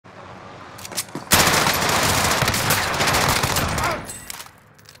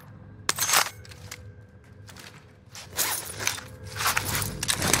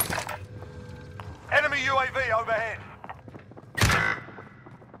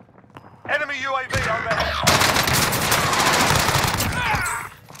Enemy UAV overhead.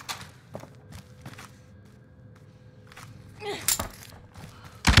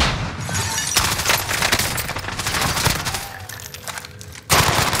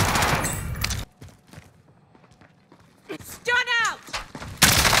 Stun out!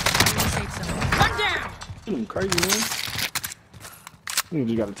 One down! Crazy, man.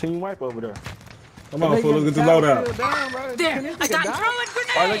 You got a team wipe over there. Come on, fool, look at the loadout. There, I got throwing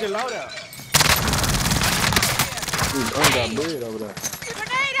grenade! Oh, look at loadout. Dude, got bread over there.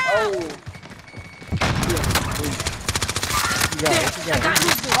 Grenade out! Oh.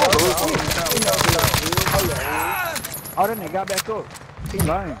 Oh, that nigga got back up. He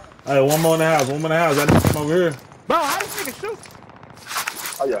lying. Hey, one more in the house. One more in the house. That nigga come over here. Bro, how this nigga shoot?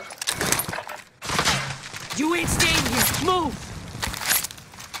 Oh, yeah. You ain't staying here. Move!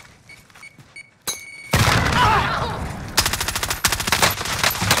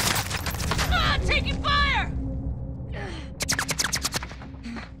 Taking fire!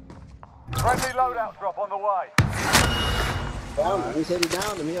 Friendly loadout drop on the way. Down him. He said he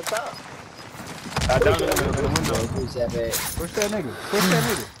downed him. He up top. I downed him in the window. Who's that bad? Push that nigga. Push that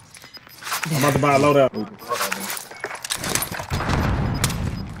nigga. I'm about to buy a loadout.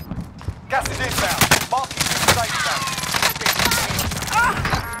 Gas is inbound. Marking safe zone.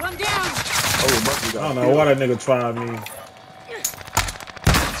 One down! I don't know why that nigga tried me. You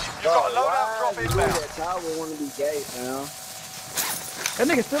got a loadout drop That inbound. tower want to be gay, fam. That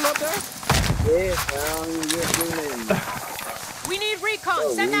nigga still up there? Yeah, fam. He just doing it. We need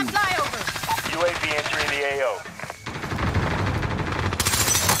recon. Send that flyover. UAV entering the AO.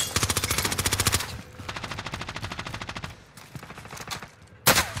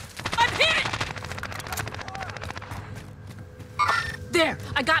 I'm hit! There,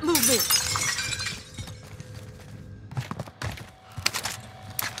 I got movement.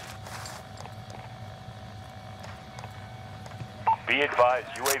 Be advised,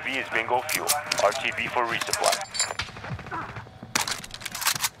 UAV is bingo fuel. RTB for resupply.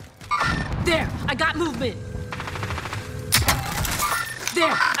 There, I got movement.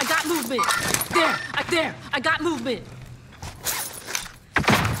 There, I got movement. There, I got movement.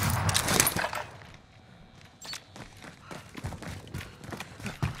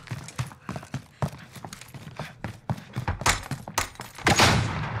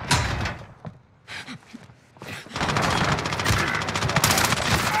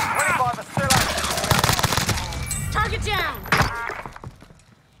 Target down.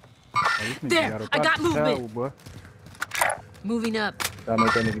 There, I got movement. Boy. Moving up. Gotta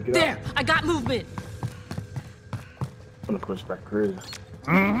make that nigga get There, I got movement. I'm gonna push back crazy.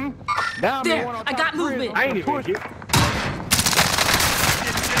 Down There, I got movement. I ain't even get.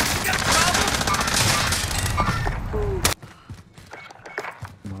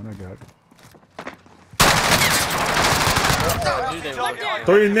 Come on, I got it.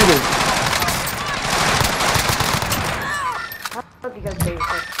 3 niggas.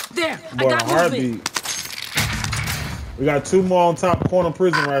 There, I Boy, got movement. heartbeat. We got 2 more on top corner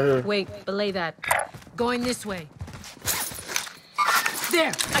prison right here. Wait, belay that. Going this way.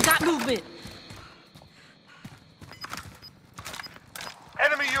 There, I got movement.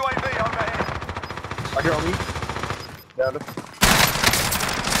 Enemy UAV overhead. Right here on me. Down there.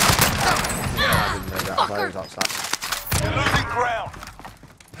 You're losing ground.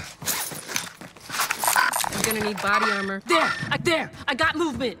 I'm gonna need body armor. There, I got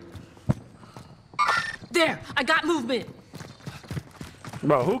movement. There, I got movement.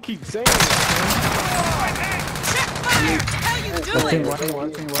 Bro, who keeps saying that? Check fire! What the hell you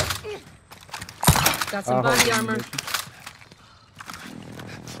doing? Team what? Got some body armor.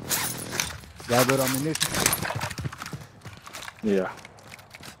 Y'all good ammunition? Yeah.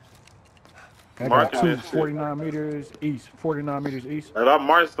 I got Marking 2 that shit. 49 meters east. 49 meters east. If I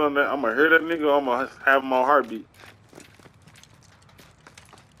march on that, I'm gonna hear that nigga. I'm gonna have him on heartbeat.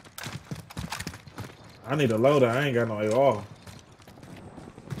 I need a loadout. I ain't got no AR.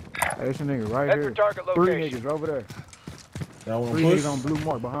 Hey, this nigga right Head for here. target 3 location. niggas over there. Y'all 3 wanna push? niggas on blue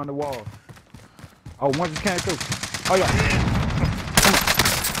mark behind the wall. Oh, one just came through. Oh, yeah.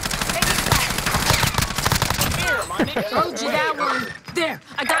 Told you that one. There,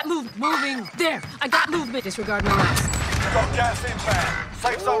 I got moving. There, I got movement. Disregard my last. You've got gas inbound.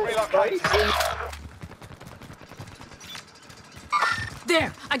 Safe zone relocated.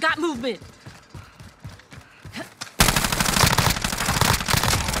 There, I got movement.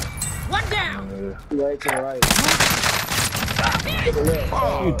 One down. Right to the right.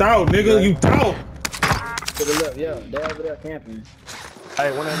 You thought, nigga. You thought. To the left, yeah. They're over there camping.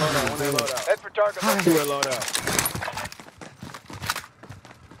 Hey, one that loadout. Head for target location. 2 at loadout.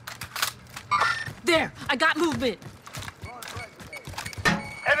 There, I got movement.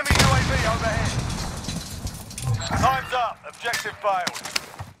 Enemy UAV overhead. Time's up. Objective failed.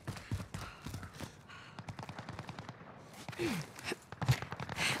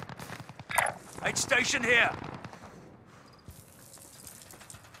 Aid station here.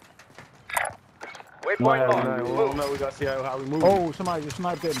 Waypoint locked. No, we gotta see how we move. Oh, somebody just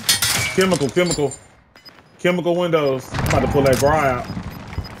sniped at me. Chemical windows. I'm about to pull that bra out.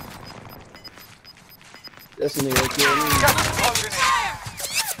 That's the nigga that killed me. Gas is closing in.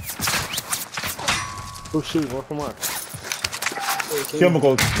 Who's shooting? What from what?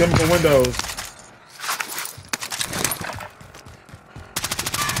 Chemical windows.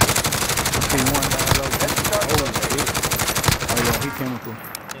 Oh yeah, he chemical.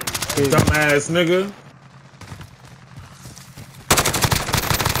 Dumbass nigga.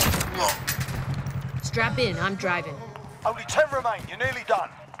 Strap in, I'm driving. Only 10 remain. You're nearly done.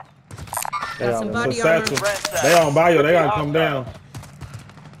 Got some It's a body armor. satchel. They on bio. They gotta come down.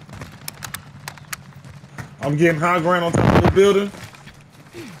 I'm getting high ground on top of the building.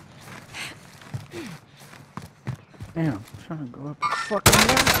 Damn, I'm trying to go up the fucking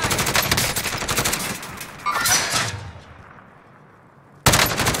ladder.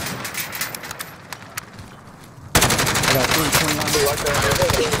 I got 329 right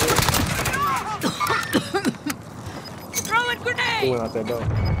Throwing He grenade! went out that door. there.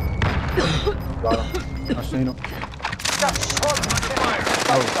 I seen him.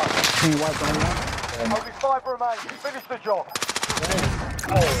 Oh, team wiped on him. Only 5 remain. Finish the job.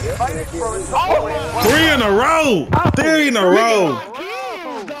 Three in a row. Three in a row.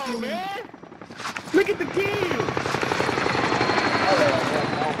 Look at the kill.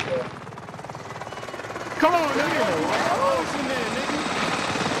 Come on, nigga. Motion there, nigga.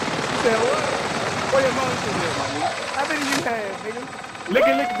 You said what? Where your motion there, my nigga? How many you have, nigga? Look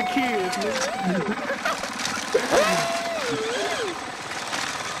at the kills, nigga.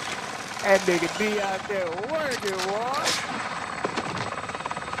 That nigga D out there working, boy.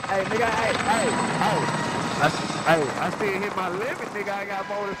 Hey, nigga, hey. I still hit my limit, nigga. I got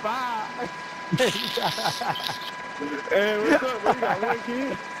more than 5. Hey, what's up, bro? You got one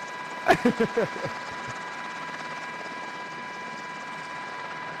kid?